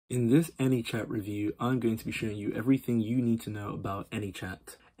In this Anychat review, I'm going to be showing you everything you need to know about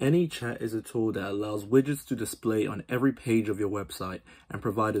Anychat. Anychat is a tool that allows widgets to display on every page of your website and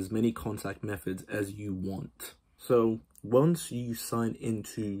provide as many contact methods as you want. So once you sign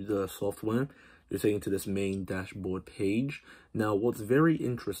into the software, you're taken to this main dashboard page. Now, what's very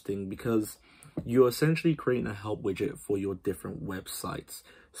interesting, because you're essentially creating a help widget for your different websites.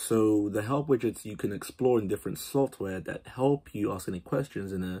 So the help widgets you can explore in different software that help you ask any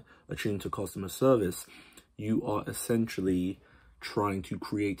questions in a attuned to customer service. You are essentially trying to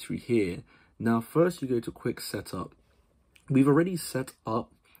create through here. Now, first you go to quick setup. We've already set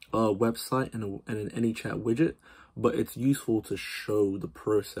up a website and an Anychat widget, but it's useful to show the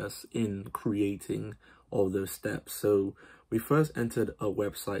process in creating all those steps. So we first entered a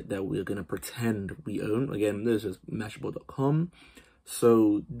website that we're going to pretend we own. Again, this is mashable.com.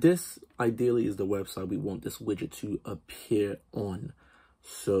 So this ideally is the website we want this widget to appear on.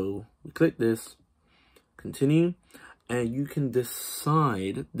 So we click this, continue, and you can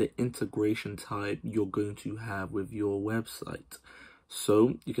decide the integration type you're going to have with your website.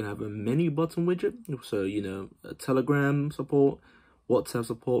 So you can have a menu button widget. So, you know, a Telegram support, WhatsApp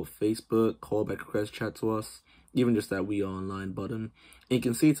support, Facebook, callback request, chat to us, even just that we are online button. And you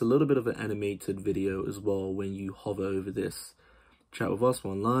can see it's a little bit of an animated video as well when you hover over this. Chat with us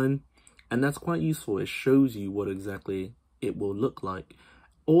online, and that's quite useful. It shows you what exactly it will look like.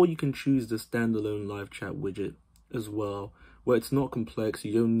 Or you can choose the standalone live chat widget as well, where it's not complex.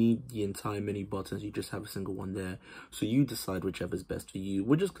 You don't need the entire menu buttons, you just have a single one there. So you decide whichever is best for you.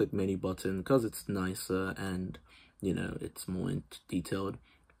 We'll just click menu button because it's nicer and, you know, it's more detailed.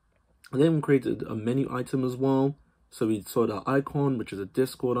 And then we created a menu item as well. So we saw our icon, which is a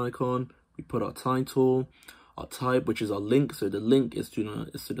Discord icon. We put our title, our type, which is our link. So the link is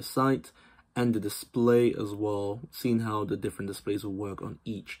to the site, and the display as well, seeing how the different displays will work on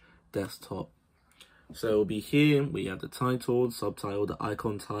each desktop. So it'll be here, we have the title, subtitle, the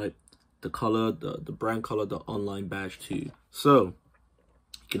icon type, the color, the brand color, the online badge too. So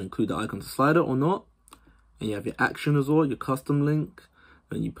you can include the icon to slider or not. And you have your action as well, your custom link.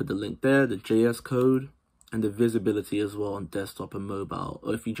 Then you put the link there, the JS code, and the visibility as well on desktop and mobile,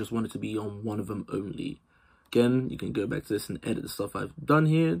 or if you just want it to be on one of them only. Again, you can go back to this and edit the stuff I've done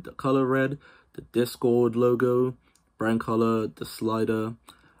here. The color red, the Discord logo, brand color, the slider.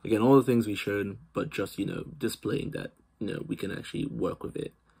 Again, all the things we showed, but just, you know, displaying that, you know, we can actually work with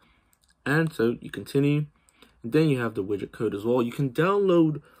it. And so you continue. And then you have the widget code as well. You can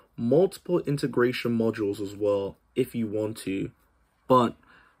download multiple integration modules as well if you want to, but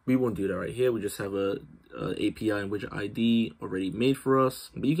we won't do that right here. We just have a API and widget ID already made for us.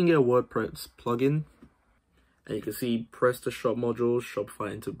 But you can get a WordPress plugin. And you can see PrestaShop modules,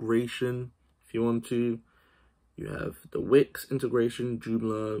 Shopify integration if you want to. You have the Wix integration,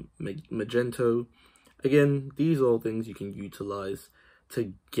 Joomla, Magento. Again, these are all things you can utilize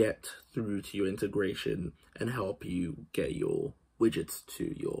to get through to your integration and help you get your widgets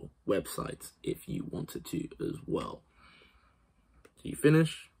to your websites if you wanted to as well. So you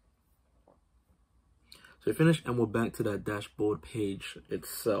finish. So you finish, and we're back to that dashboard page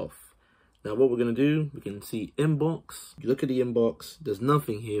itself. Now what we're going to do, we can see inbox. You look at the inbox, there's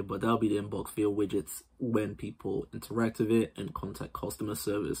nothing here, but that'll be the inbox for your widgets when people interact with it and contact customer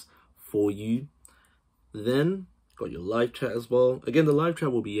service for you. Then got your live chat as well. Again, the live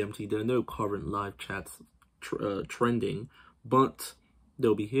chat will be empty. There are no current live chats trending, but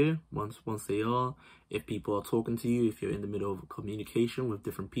they'll be here once they are. If people are talking to you, if you're in the middle of a communication with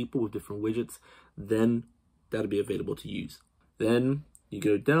different people, with different widgets, then that'll be available to use. Then you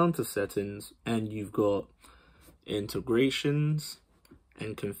go down to settings and you've got integrations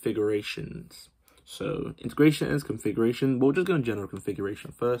and configurations. So integration and configuration, we'll just go in general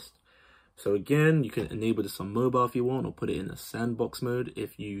configuration first. So again, you can enable this on mobile if you want, or put it in a sandbox mode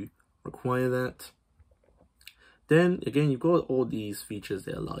if you require that. Then again, you've got all these features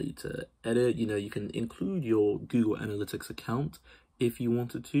that allow you to edit. You know, you can include your Google Analytics account if you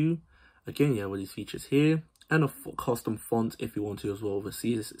wanted to. Again, you have all these features here. And a custom font if you want to as well, with a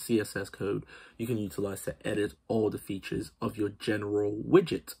CSS code you can utilize to edit all the features of your general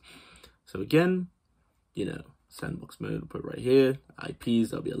widget. So again, you know, sandbox mode, put right here, IPs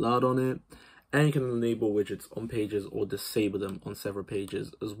that'll be allowed on it, and you can enable widgets on pages or disable them on several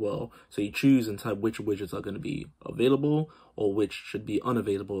pages as well. So you choose and type which widgets are going to be available or which should be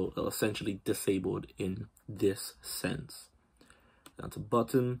unavailable, or essentially disabled in this sense. Down to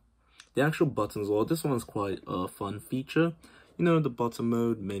button. The actual buttons, well, this one's quite a fun feature. You know, the button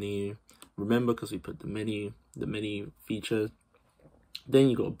mode, menu. Remember, because we put the menu feature. Then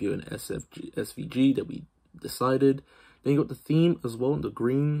you got build an SVG that we decided. Then you got the theme as well, the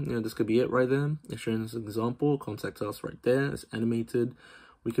green. This could be it right there. It's showing us an example. Contact us right there. It's animated.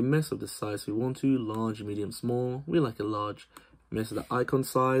 We can mess with the size we want to, large, medium, small. We like it large. Mess with the icon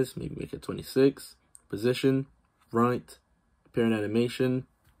size, maybe make it 26. Position, right, appearing animation,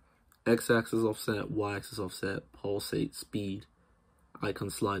 x-axis offset, y-axis offset, pulsate, speed, icon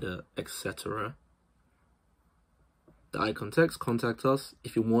slider, etc. The icon text, contact us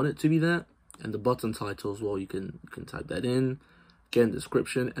if you want it to be that, and the button title as well, you can type that in. Again,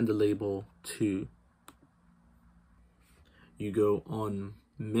 description and the label too. You go on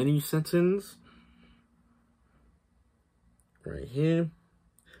menu settings, right here.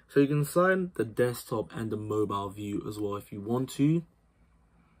 So you can assign the desktop and the mobile view as well if you want to.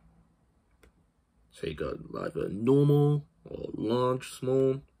 So you got either normal or large,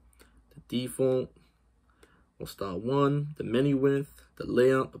 small, the default, or start one, the menu width, the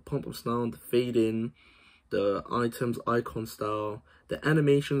layout, the pump-up style, the fade in, the items icon style, the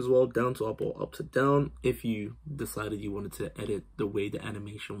animation as well, down to up or up to down, if you decided you wanted to edit the way the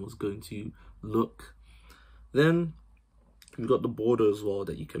animation was going to look. Then you've got the border as well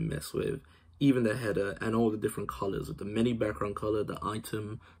that you can mess with, even the header and all the different colors of the menu background color, the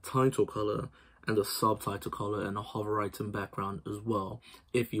item title color, and the subtitle color, and the hover item background as well,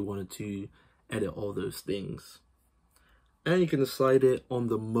 if you wanted to edit all those things. And you can decide it on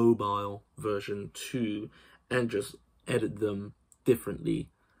the mobile version too, and just edit them differently,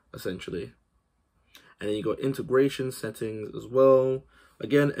 essentially. And then you got integration settings as well.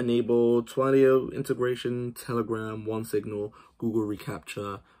 Again, enable Twilio integration, Telegram, OneSignal, Google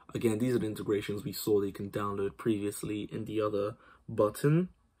ReCAPTCHA. Again, these are the integrations we saw that you can download previously in the other button.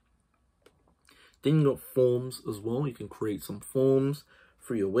 Then you got forms as well. You can create some forms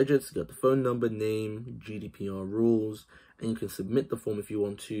for your widgets. You got the phone number, name, GDPR rules, and you can submit the form if you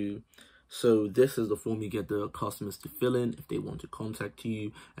want to. So this is the form you get the customers to fill in if they want to contact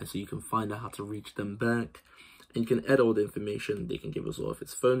you, and so you can find out how to reach them back. And you can add all the information they can give us, or if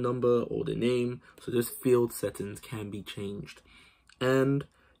it's phone number or their name. So those field settings can be changed. And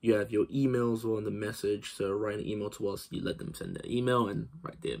you have your emails on the message. So write an email to us, you let them send their email and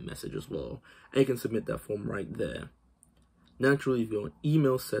write their message as well. And you can submit that form right there. Naturally, you've got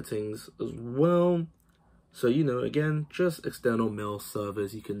email settings as well. So, again, just external mail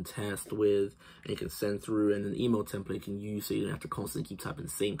servers you can test with and you can send through, and an email template you can use so you don't have to constantly keep typing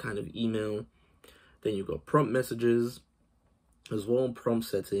the same kind of email. Then you've got prompt messages as well, prompt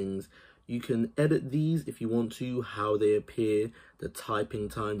settings. You can edit these if you want to, how they appear, the typing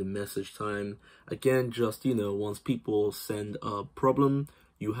time, the message time. Again, just, once people send a problem,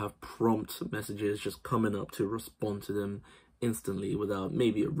 you have prompt messages just coming up to respond to them instantly without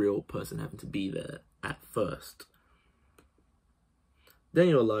maybe a real person having to be there at first. Then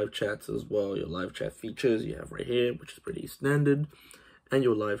your live chats as well, your live chat features you have right here, which is pretty standard. And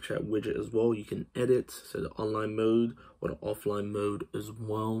your live chat widget as well, you can edit, so the online mode or the offline mode as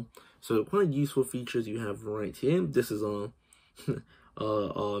well. So quite useful features you have right here. This is our,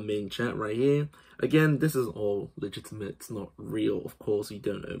 our main chat right here. Again, this is all legitimate, it's not real. Of course, we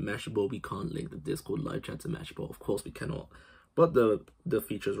don't know Mashable, we can't link the Discord live chat to Mashable. Of course we cannot. But the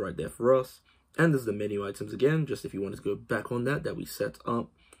features right there for us. And there's the menu items again, just if you wanted to go back on that we set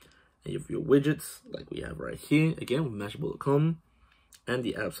up. And you have your widgets, like we have right here, again with Mashable.com. And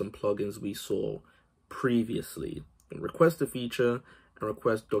the apps and plugins we saw previously. And request a feature and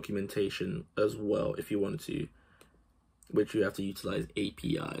request documentation as well if you wanted to, which you have to utilize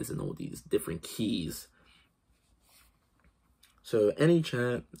APIs and all these different keys. So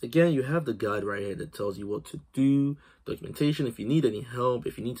Anychat, again, you have the guide right here that tells you what to do, documentation. If you need any help,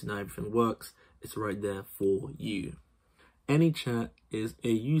 if you need to know how everything works, it's right there for you. Anychat is a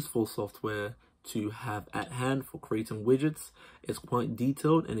useful software to have at hand for creating widgets. It's quite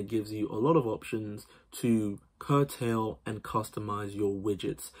detailed and it gives you a lot of options to curtail and customize your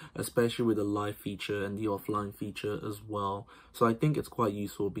widgets, especially with the live feature and the offline feature as well. So I think it's quite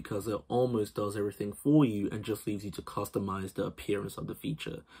useful because it almost does everything for you and just leaves you to customize the appearance of the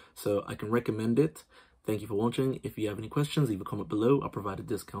feature. So I can recommend it. Thank you for watching. If you have any questions, leave a comment below. I'll provide a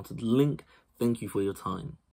discounted link. Thank you for your time.